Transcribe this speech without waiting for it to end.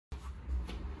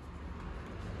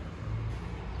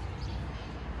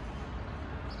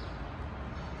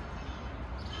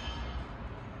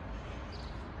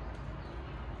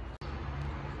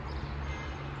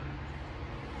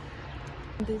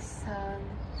This sun,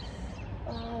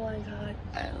 oh my god,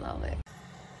 I love it.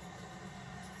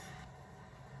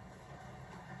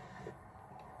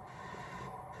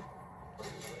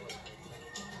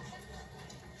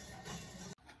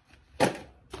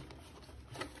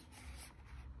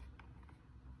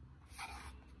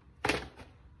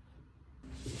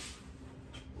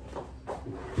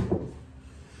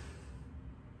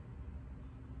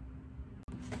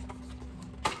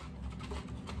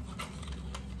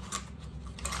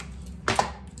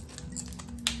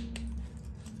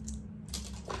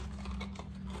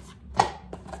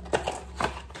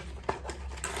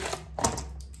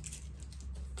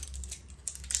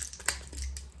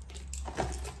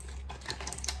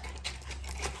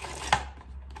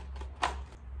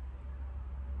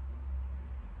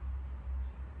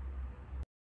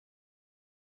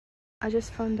 I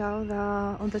just found out that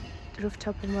on the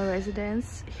rooftop of my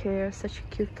residence here, such a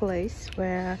cute place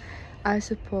where I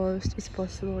suppose it's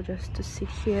possible just to sit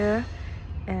here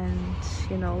and,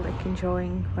 you know, like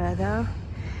enjoying weather.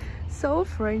 So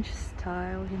French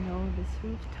style, you know, these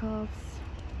rooftops.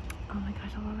 Oh my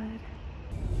gosh, I love it.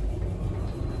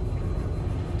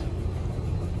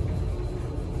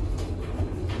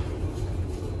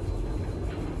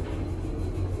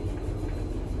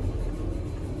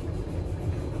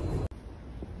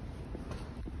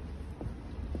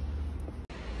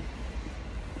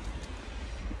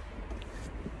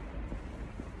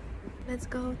 Let's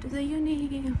go to the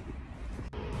uni.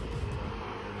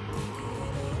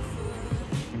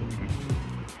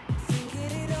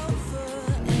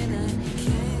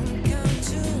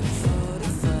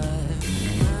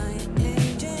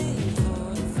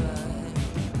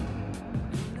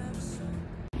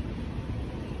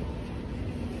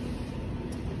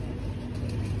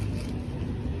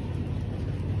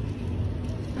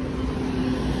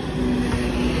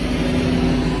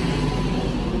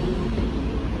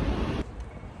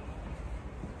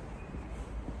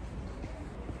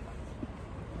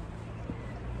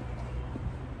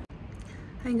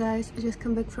 Hi guys, I just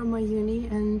come back from my uni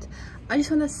and I just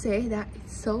want to say that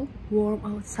it's so warm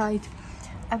outside.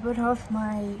 I put off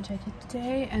my jacket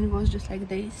today and was just like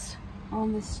this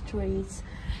on the streets,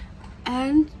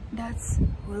 and that's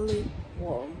really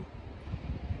warm.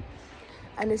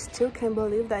 And I still can't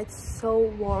believe that it's so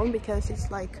warm, because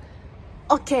it's like,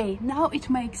 okay, now it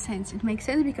makes sense. It makes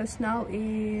sense because now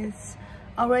is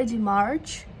already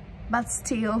March, but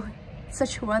still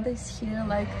such weather is here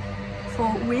like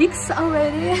for weeks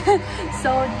already.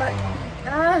 So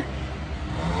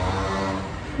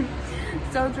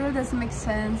it really doesn't make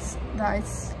sense that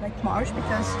it's like March,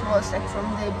 because it was like from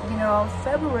the beginning of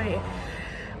February.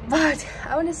 But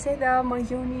I want to say that my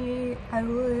uni, I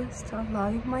really start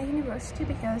loving my university,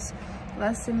 because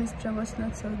last semester was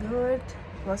not so good,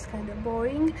 it was kind of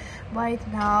boring, but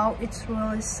now it's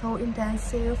really so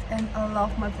intensive and I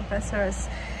love my professors.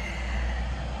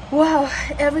 Wow,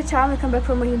 every time I come back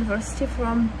from my university,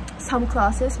 from some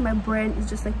classes, my brain is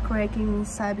just like cracking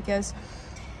inside, because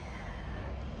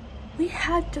we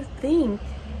had to think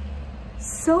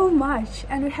so much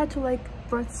and we had to like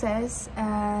process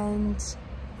and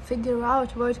figure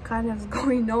out what kind of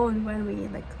going on when we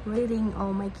like reading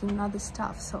or making other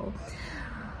stuff. So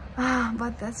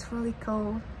but that's really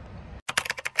cool.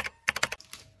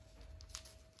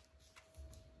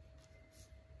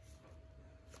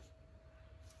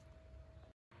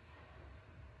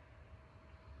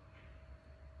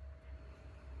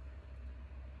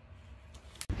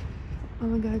 Oh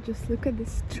my god, just look at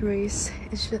these trees.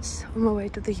 It's just on my way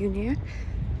to the uni.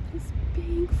 These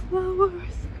pink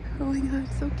flowers. Oh my god,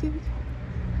 so cute.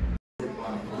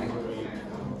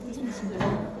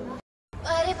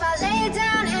 But if I lay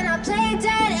down and I play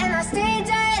dead and I stay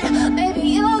dead, maybe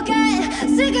you'll get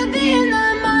sick of being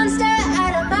the monster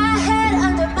out of my head,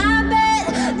 under my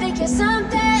bed, thinking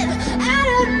something out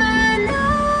of my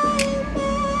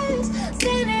nightmares,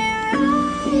 standing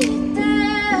right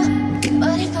there.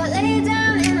 But if I lay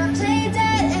down and I play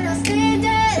dead and I stay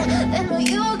dead, then will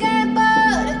you get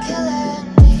bored of killing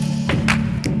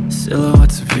me?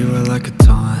 Silhouettes of you are like a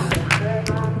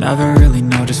taunt. Never really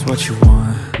know just what you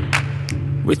want.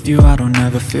 With you I don't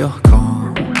ever feel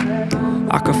calm.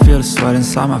 I can feel the sweat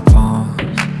inside my palms.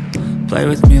 Play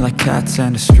with me like cats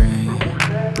and a string.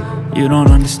 You don't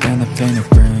understand the pain it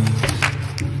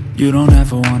brings. You don't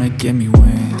ever wanna give me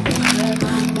wings.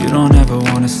 You don't ever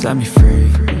wanna set me free.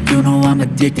 You know I'm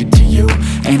addicted to you,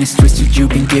 and it's twisted, you've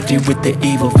been gifted with the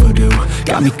evil voodoo.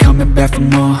 Got me coming back for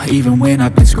more, even when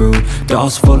I've been screwed.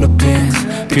 Dolls full of pins,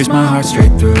 pierce my heart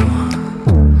straight through.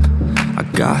 I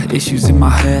got issues in my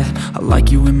head, I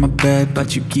like you in my bed,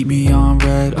 but you keep me on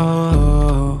red.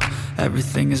 Oh,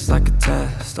 Everything is like a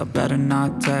test. I better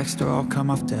not text or I'll come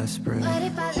off desperate. But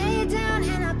if I lay down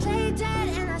and I play dead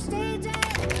and I stay dead.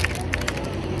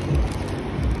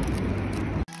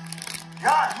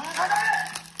 야, 윤 사장님!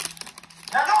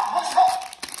 야, 너 거기서!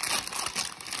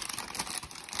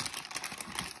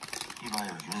 이봐요,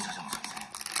 윤 사장 선생.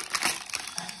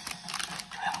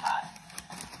 저 양반.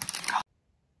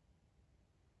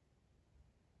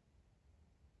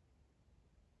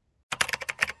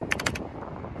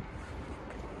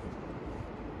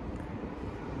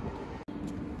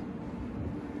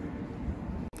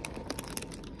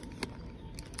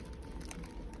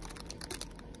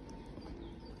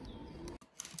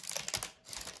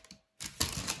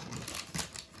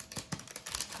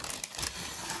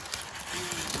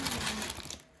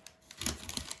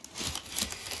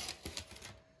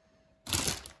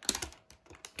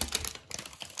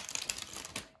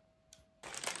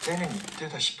 때는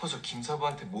이때다 싶어서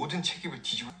김사부한테 모든 책임을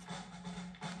뒤집어.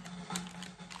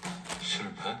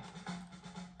 실패?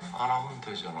 안 하면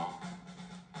되잖아.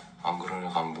 안 그러냐,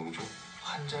 감동주?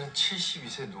 환자는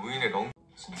 72세 노인의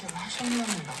선택을 하셨나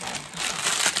봐요.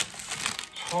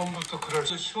 처음부터 그럴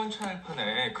수 시원찮을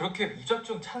판에 그렇게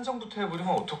무작정 찬성부터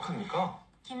해버리면 어떡합니까?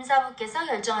 김사부께서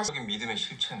결정하신 적인 믿음의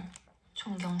실체는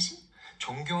존경심?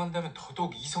 존경한다면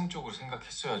더더욱 이성적으로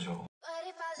생각했어야죠. But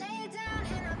if I lay down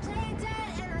and I play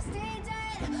dead and I stay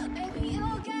dead, maybe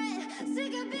you'll get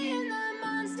sick of being the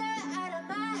monster out of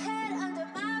my head, under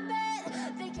my bed.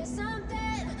 Think you're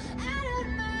something out of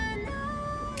my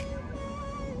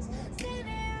nightmares.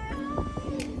 Standing right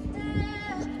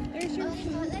there. But if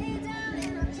I lay down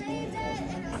and I play dead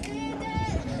and I stay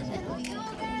dead, then will you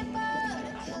get bored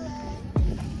of killing?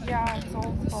 Yeah, it's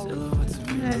all close. Silhouettes of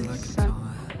you It's like a sun. dawn.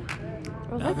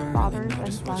 It was like Never fathers really and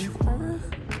notice what sons you photos.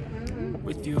 want.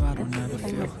 With you I don't ever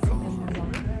feel calm.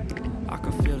 I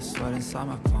can feel the sweat inside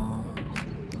my palm.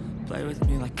 Play with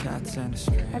me like cats and a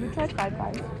string. Have you tried Five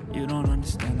Guys? You don't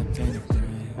understand the pain of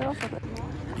pain. They're also good.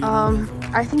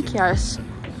 I think yes.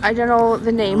 I don't know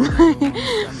the name.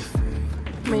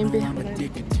 Maybe. I'm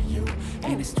addicted to you.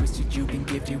 And it's twisted, you've been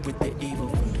gifted with the evil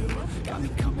voodoo. Got me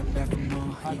coming back for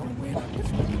more, even when I'm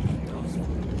with those.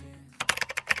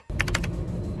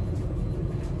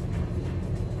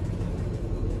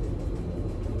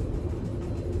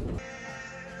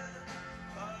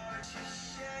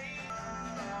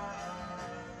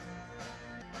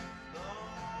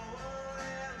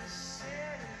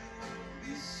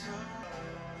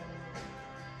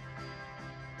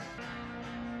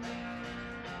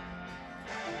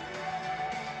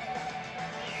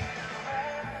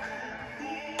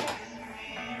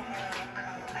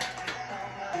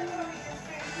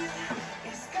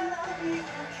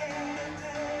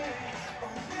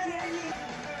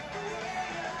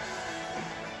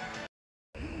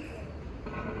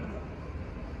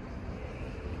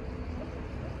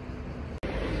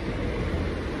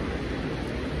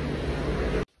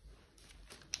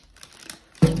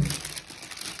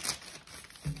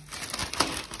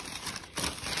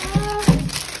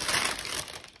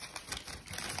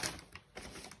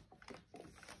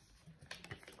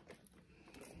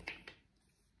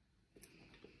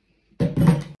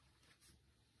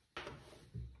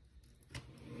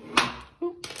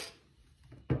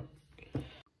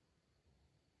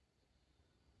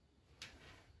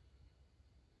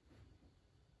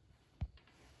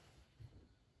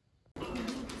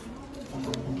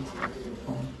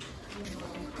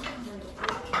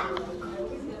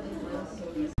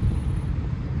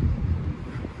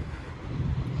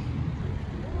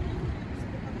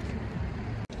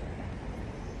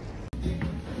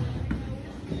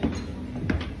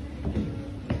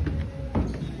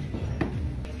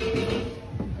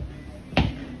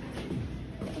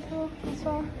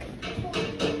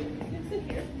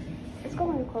 It's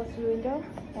going close to the window.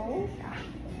 Oh, yeah.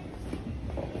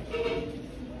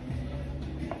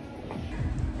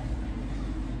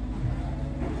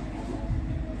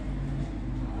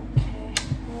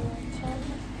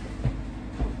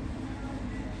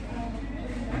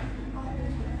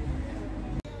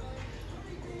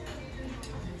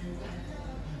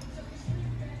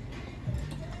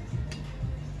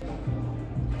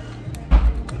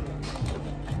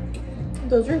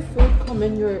 Does your food come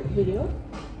in your video?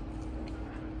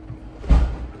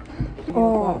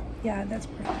 Oh, yeah, that's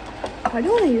perfect. I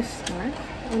don't want to use snack.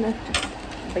 I want to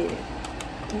just bite it.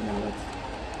 You know, it's...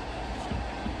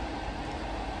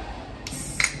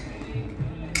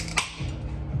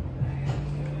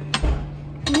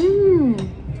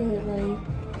 Good, right?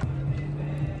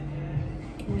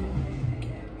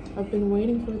 I've been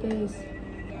waiting for this.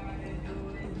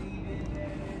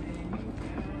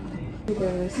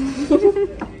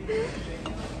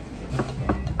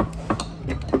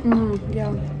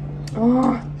 Yeah.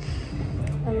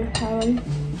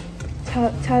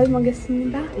 잘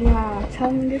먹겠습니다. Yeah.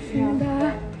 잘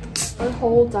먹겠습니다. Our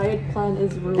whole diet plan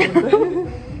is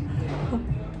ruined.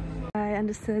 I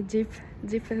understood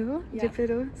Jeepero. Yeah.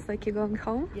 Jeepero. It's like you're going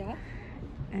home. Yeah.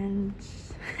 And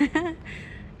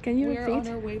can you We're repeat?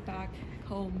 on our way back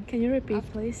home. Can you repeat,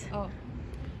 please?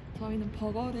 저희는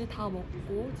버거를 다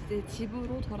먹고 이제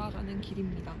집으로 돌아가는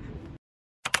길입니다.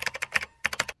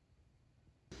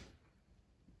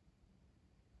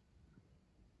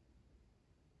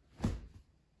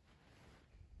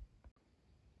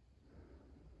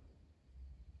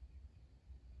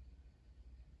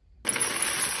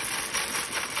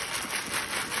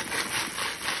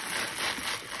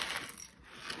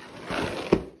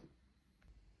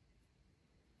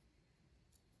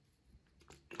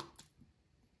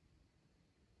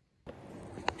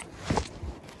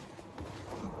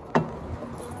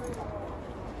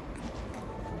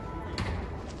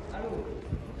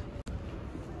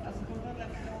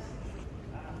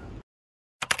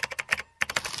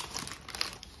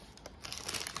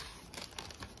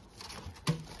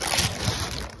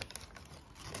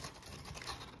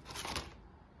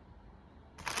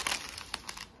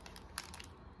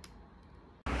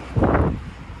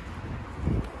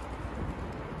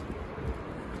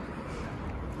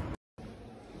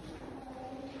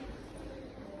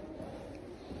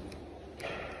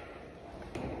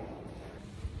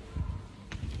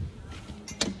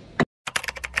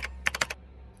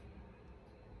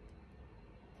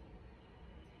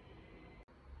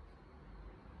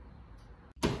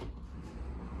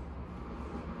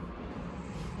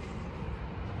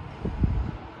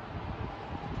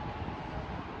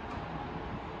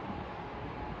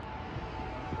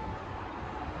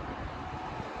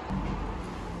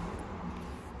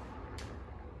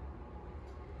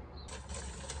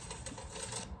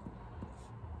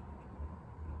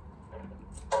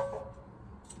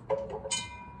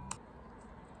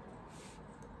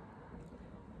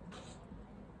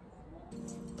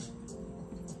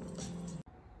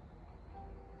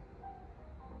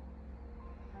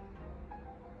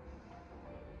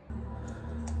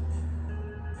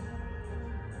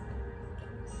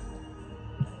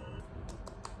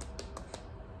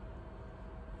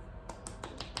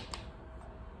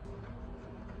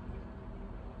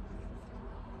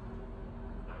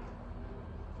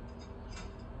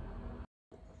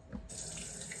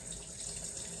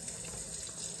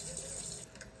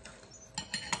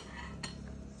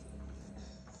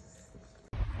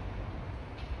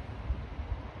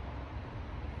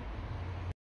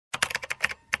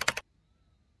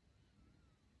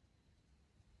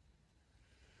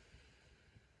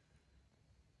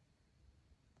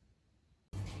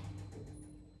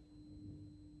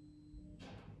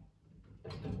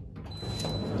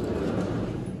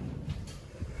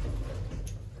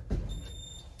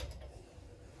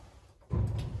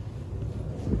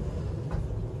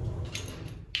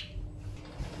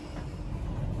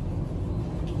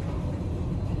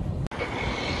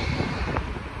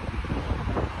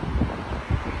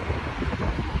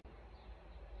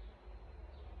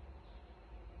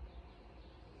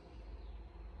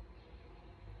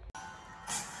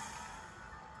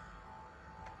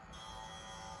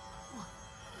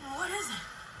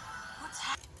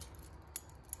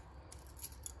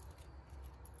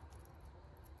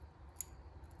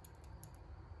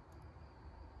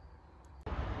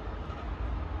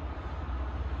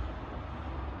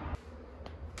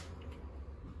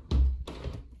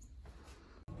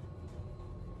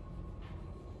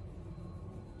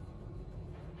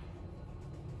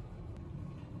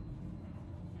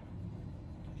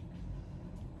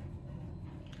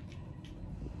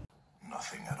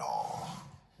 Nothing at all.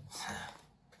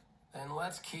 Then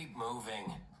let's keep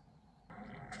moving.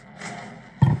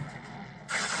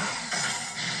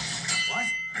 What?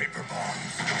 Paper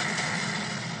bombs.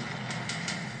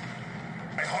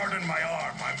 I hardened my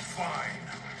arm. I'm fine.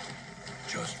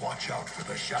 Just watch out for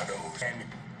the shadows. And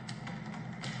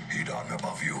heat on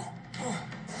above you.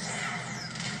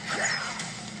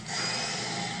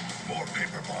 More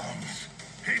paper bombs.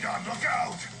 Heat on, look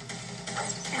out!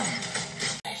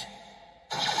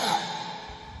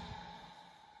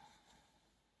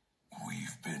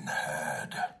 We've been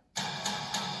had.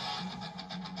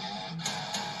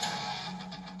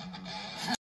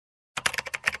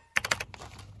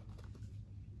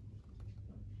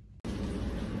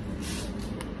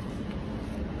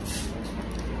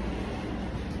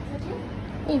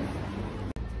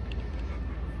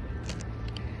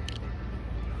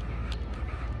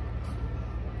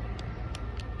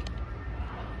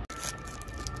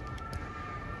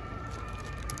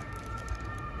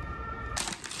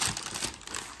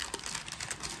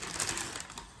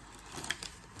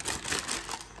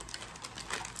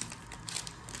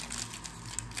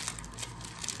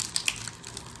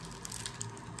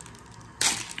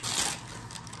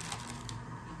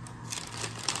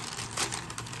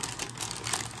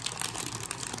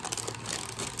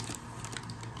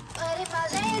 I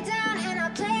lay down and I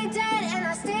play dead and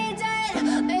I stay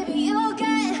dead, maybe you'll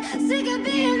get sick of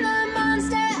being the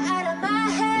monster out of my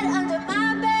head, under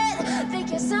my bed,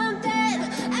 thinking something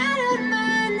out of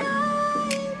my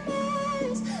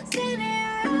nightmares,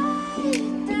 standing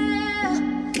right there.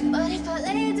 But if I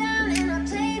lay down and I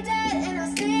play dead and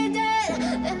I stay dead,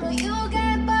 then will you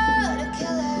get bored of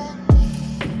killing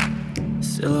me?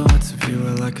 Silhouettes of you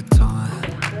are like a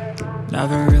taunt.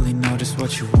 Never really know just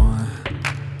what you want.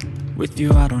 With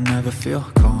you I don't ever feel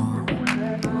calm.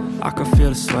 I can feel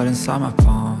the sweat inside my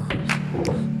palms.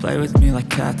 Play with me like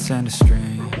cats and a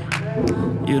string.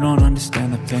 You don't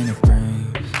understand the pain it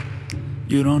brings.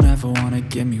 You don't ever wanna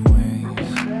give me wings.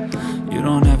 You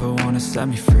don't ever wanna set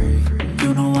me free.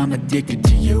 You know I'm addicted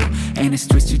to you, and it's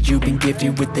twisted, you've been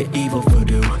gifted with the evil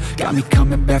voodoo. Got me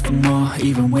coming back for more,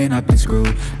 even when I've been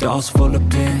screwed. Dolls full of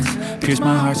pins, pierce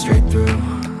my heart straight through.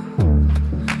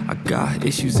 I got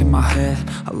issues in my head,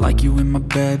 I like you in my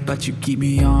bed, but you keep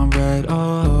me on red.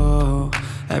 Oh,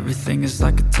 everything is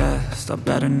like a test, I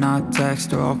better not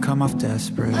text or I'll come off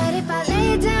desperate. But if I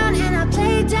lay down and I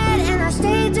play dead and I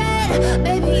stay dead,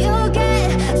 baby you'll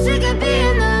get sick of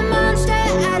being the monster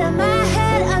out of my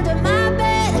head, under my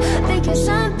bed, thinking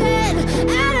something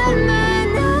out of my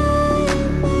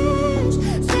nightmares,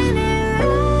 standing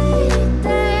right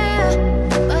there.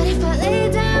 But if I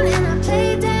lay down and I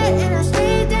play dead and I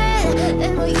stay dead,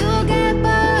 then will you get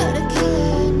bored of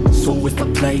killing me? So if I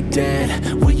play dead,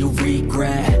 will you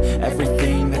regret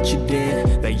everything that you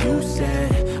did, that you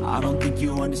said? I don't think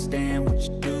you understand what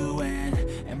you're doing.